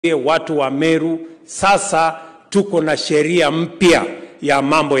Watu wa Meru, sasa tuko na sheria mpya ya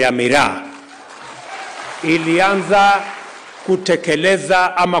mambo ya miraa. Ilianza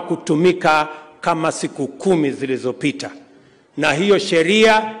kutekeleza ama kutumika kama siku 10 zilizopita. Na hiyo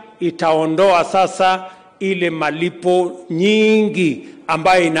sheria itaondoa sasa ile malipo nyingi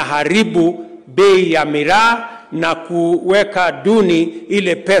ambayo inaharibu bei ya miraa na kuweka duni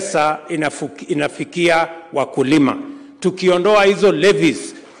ile pesa inafikia wakulima. Tukiondoa hizo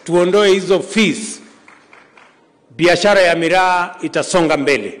levies, tuondoe hizo fees, biashara ya miraa itasonga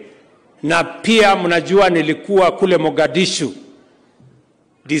mbele. Na pia mnajua nilikuwa kule Mogadishu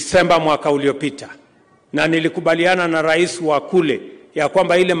Disemba mwaka uliopita, na nilikubaliana na rais wa kule ya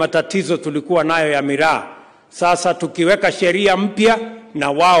kwamba ile matatizo tulikuwa nayo ya miraa, sasa tukiweka sheria mpya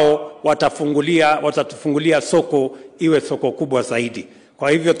na wao watatufungulia soko iwe soko kubwa zaidi.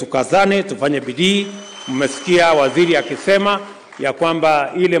 Kwa hivyo tukazane, tufanye bidii. Mmesikia waziri akisema ya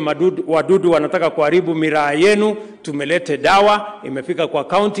kwamba ile wadudu wanataka kuharibu miraa yenu, tumelete dawa, imefika kwa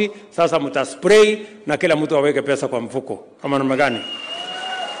county, sasa mtaspray na kila mtu aweke pesa kwa mfuko. Kama namna gani?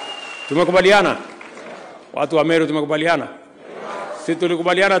 Tumekubaliana? Watu wa Meru tumekubaliana? Sisi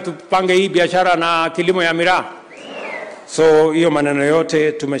tulikubaliana tupange hii biashara na kilimo ya miraa. So hiyo maneno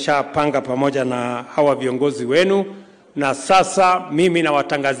yote tumeshapanga pamoja na hawa viongozi wenu, na sasa mimi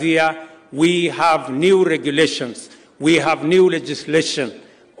nawatangazia we have new regulations, we have new legislation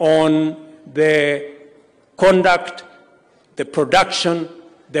on the conduct, the production,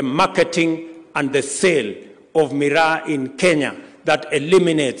 the marketing and the sale of miraa in Kenya that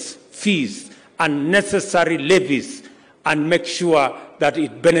eliminates fees, unnecessary levies, and make sure that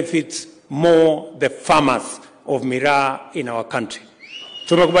it benefits more the farmers of miraa in our country.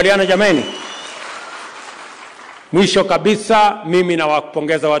 Tumekubaliana jameni? Mwisho kabisa, mimi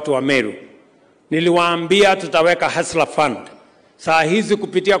nawapongeza watu wa Meru. Niliwaambia tutaweka Hustler Fund. Saa hizi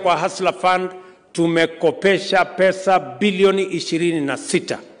kupitia kwa Hustler Fund tumekopesha pesa bilioni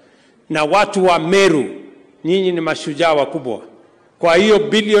 26. Na watu wa Meru, nyinyi ni mashujaa wakubwa. Kwa hiyo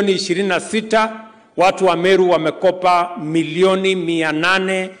bilioni 26, watu wa Meru wamekopa milioni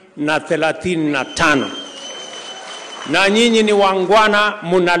 835. Na nyinyi ni wangwana,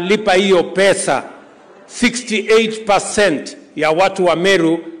 munalipa hiyo pesa. 68% ya watu wa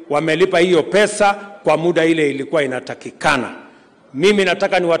Meru wamelipa hiyo pesa kwa muda ile ilikuwa inatakikana. Mimi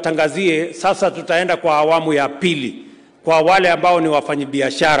nataka niwatangazie sasa tutaenda kwa awamu ya pili kwa wale ambao ni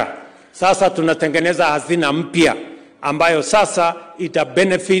wafanyabiashara. Sasa tunatengeneza hazina mpya ambayo sasa ita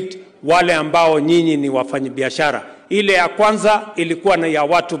benefit wale ambao nyinyi ni wafanyabiashara. Ile ya kwanza ilikuwa na ya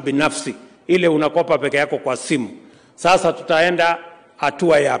watu binafsi, ile unakopa peke yako kwa simu. Sasa tutaenda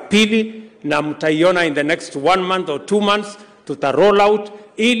hatua ya pili na mtaiona in the next 1 month or 2 months, tuta roll out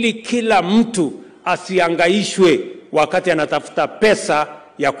ili kila mtu asiangaishwe wakati anatafuta pesa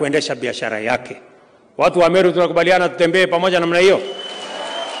ya kuendesha biashara yake. Watu wa Meru tunakubaliana tutembee pamoja namna hiyo?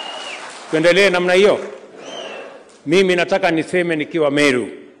 Tuendelee namna hiyo? Mimi nataka niseme nikiwa Meru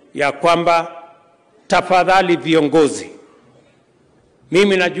ya kwamba tafadhali viongozi,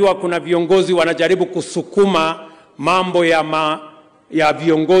 mimi najua kuna viongozi wanajaribu kusukuma mambo ya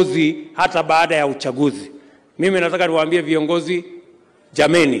viongozi hata baada ya uchaguzi. Mimi nataka niwaambie viongozi,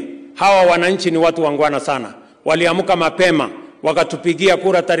 jameni, hawa wananchi ni watu wangwana sana. Waliamka mapema, wakatupigia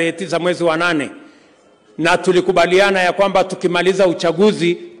kura tarehe 9 mwezi wa 8. Na tulikubaliana ya kwamba tukimaliza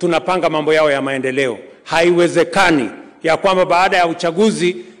uchaguzi tunapanga mambo yao ya maendeleo. Haiwezekani ya kwamba baada ya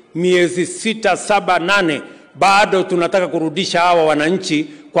uchaguzi miezi 6, 7, 8 bado tunataka kurudisha hawa wananchi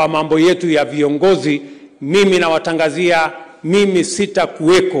kwa mambo yetu ya viongozi. Mimi nawatangazia, mimi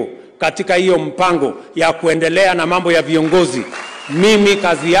sitakuweko katika hiyo mpango ya kuendelea na mambo ya viongozi. Mimi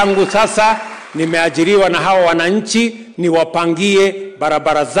kazi yangu sasa, nimeajiriwa na hawa wananchi niwapangie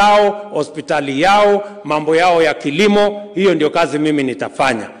barabara zao, hospitali yao, mambo yao ya kilimo. Hiyo ndio kazi mimi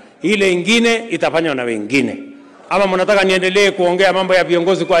nitafanya. Ile ingine itafanywa na wengine. Ama mnataka niendelee kuongea mambo ya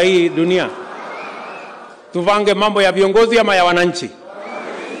viongozi kwa hii dunia? Tuvange mambo ya viongozi ama ya wananchi?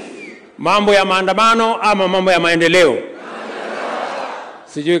 Mambo ya maandamano ama mambo ya maendeleo?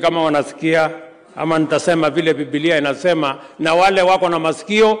 Sijui kama wanasikia ama nitasema vile Biblia inasema, na wale wako na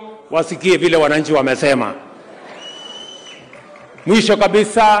masikio wasikie vile wananchi wamesema. Mwisho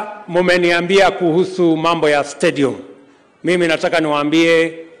kabisa, mumeniambia kuhusu mambo ya stadium. Mimi nataka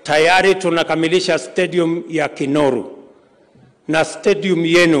niwaambie tayari tunakamilisha stadium ya Kinoru na stadium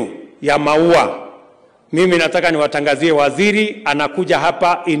yenu ya Maua. Mimi nataka niwatangazie waziri anakuja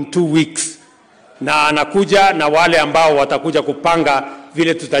hapa in 2 weeks. Na anakuja na wale ambao watakuja kupanga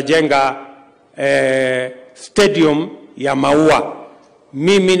vile tutajenga stadium ya Maua.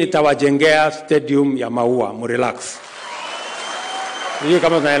 Mimi nitawajengea stadium ya Maua, mrelax. Hiyo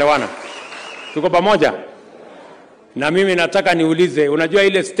kama tunaelewana. Tuko pamoja? Na mimi nataka niulize, unajua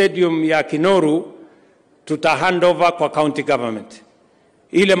ile stadium ya Kinoru tuta hand over kwa county government.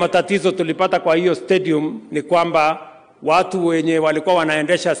 Ile matatizo tulipata kwa hiyo stadium ni kwamba watu wenye walikuwa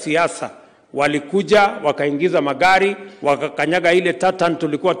wanaendesha siasa walikuja wakaingiza magari wakakanyaga ile tatan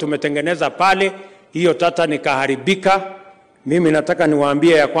tulikuwa tumetengeneza pale, hiyo tatan ikaharibika. Mimi nataka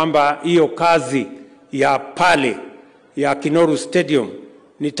niwaambie ya kwamba hiyo kazi ya pale ya Kinoru Stadium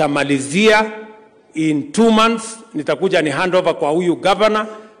nitamalizia in 2 months, nitakuja ni hand over kwa huyu governor.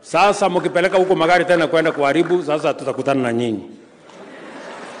 Sasa mkipeleka huko magari tena kwenda kuharibu, sasa tutakutana na nyinyi.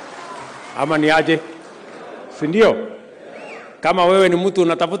 Ama ni aje? Si ndio? Kama wewe ni mtu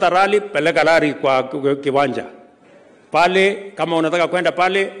unatafuta rally, peleka rally kwa kiwanja. Pale kama unataka kwenda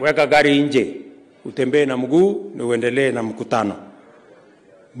pale, weka gari nje. Utembee na mguu na uendelee na mkutano.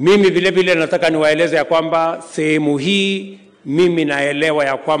 Mimi vile vile nataka niwaeleze ya kwamba sehemu hii mimi naelewa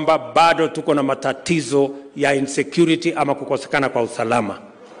ya kwamba bado tuko na matatizo ya insecurity ama kukosekana kwa usalama.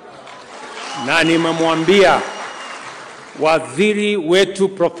 Na nimemwambia waziri wetu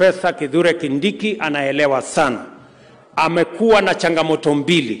Profesa Kithure Kindiki anaelewa sana. Amekuwa na changamoto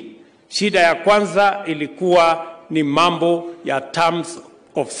mbili. Shida ya kwanza ilikuwa ni mambo ya terms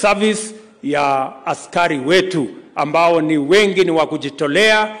of service ya askari wetu ambao ni wengi ni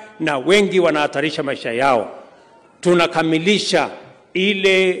wakujitolea na wengi wanahatarisha maisha yao. Tunakamilisha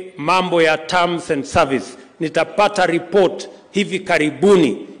ile mambo ya terms and service. Nitapata report hivi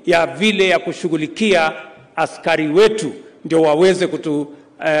karibuni ya vile ya kushughulikia askari wetu ndio waweze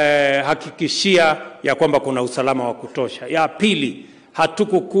hakikishia ya kwamba kuna usalama wa kutosha. Ya pili,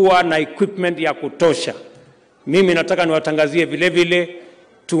 hatukukuwa na equipment ya kutosha. Mimi nataka niwatangazie vile vile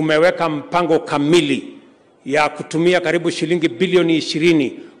tumeweka mpango kamili ya kutumia karibu shilingi bilioni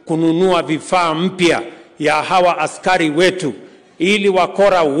 20 kununua vifaa mpya ya hawa askari wetu ili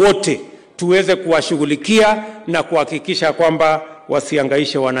wakora wote tuweze kuwashughulikia na kuhakikisha kwamba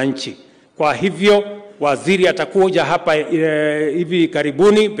wasiangaishe wananchi. Kwa hivyo waziri atakuja hapa hivi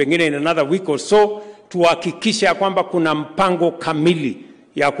karibuni, pengine in another week or so, tuhakikisha kwamba kuna mpango kamili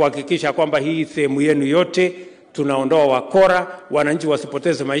ya kuhakikisha kwamba hii sehemu yenu yote tunaondoa wakora, wananchi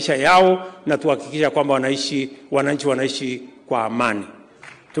wasipoteze maisha yao na tuhakikisha kwamba wananchi wanaishi kwa amani.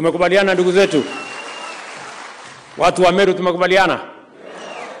 Tumekubaliana ndugu zetu? Watu wa Meru tumekubaliana?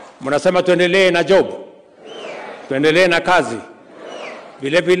 Mnasema tuendelee na job? Tuendelee na kazi?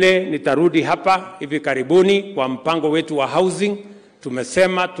 Vile vile nitarudi hapa hivi karibuni kwa mpango wetu wa housing.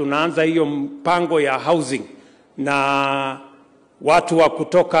 Tumesema tunaanza hiyo mpango ya housing na watu wa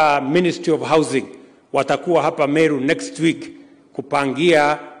kutoka Ministry of Housing watakuwa hapa Meru next week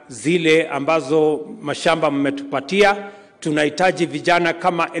kupangia zile ambazo mashamba mmetupatia. Tunahitaji vijana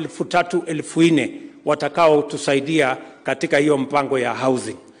kama 3,000-4,000 watakao tusaidia katika hiyo mpango ya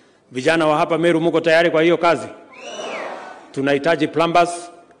housing. Vijana wa hapa Meru mko tayari kwa hiyo kazi? Tunahitaji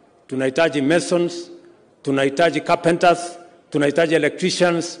plumbers, tunahitaji masons, tunahitaji carpenters, tunahitaji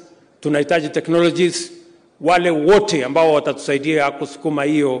electricians, tunahitaji technologists, wale wote ambao watatusaidia kusukuma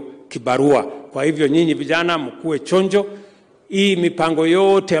hiyo kibarua. Kwa hivyo nyinyi vijana mkuwe chonjo. Hii mipango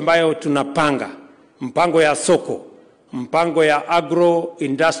yote ambayo tunapanga, mpango ya soko, mpango ya agro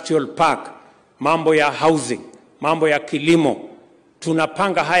industrial park, mambo ya housing, mambo ya kilimo,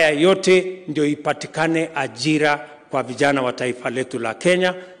 tunapanga haya yote ndio ipatikane ajira kwa vijana wa taifa letu la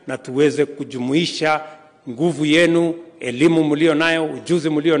Kenya na tuweze kujumuisha nguvu yenu, elimu mlio nayo, ujuzi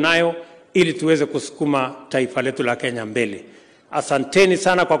mlio nayo ili tuweze kusukuma taifa letu la Kenya mbele. Asanteni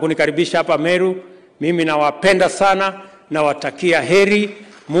sana kwa kunikaribisha hapa Meru. Mimi nawapenda sana na watakia heri.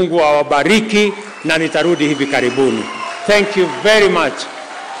 Mungu awabariki na nitarudi hivi karibuni. Thank you very much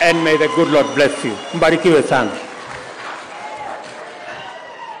and may the good Lord bless you. Mbarikiwe sana.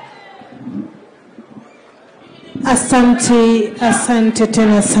 Asante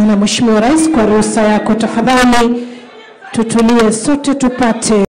tena sana Mheshimiwa Rais kwa ruhusa yako. Tafadhali tutulie sote tupate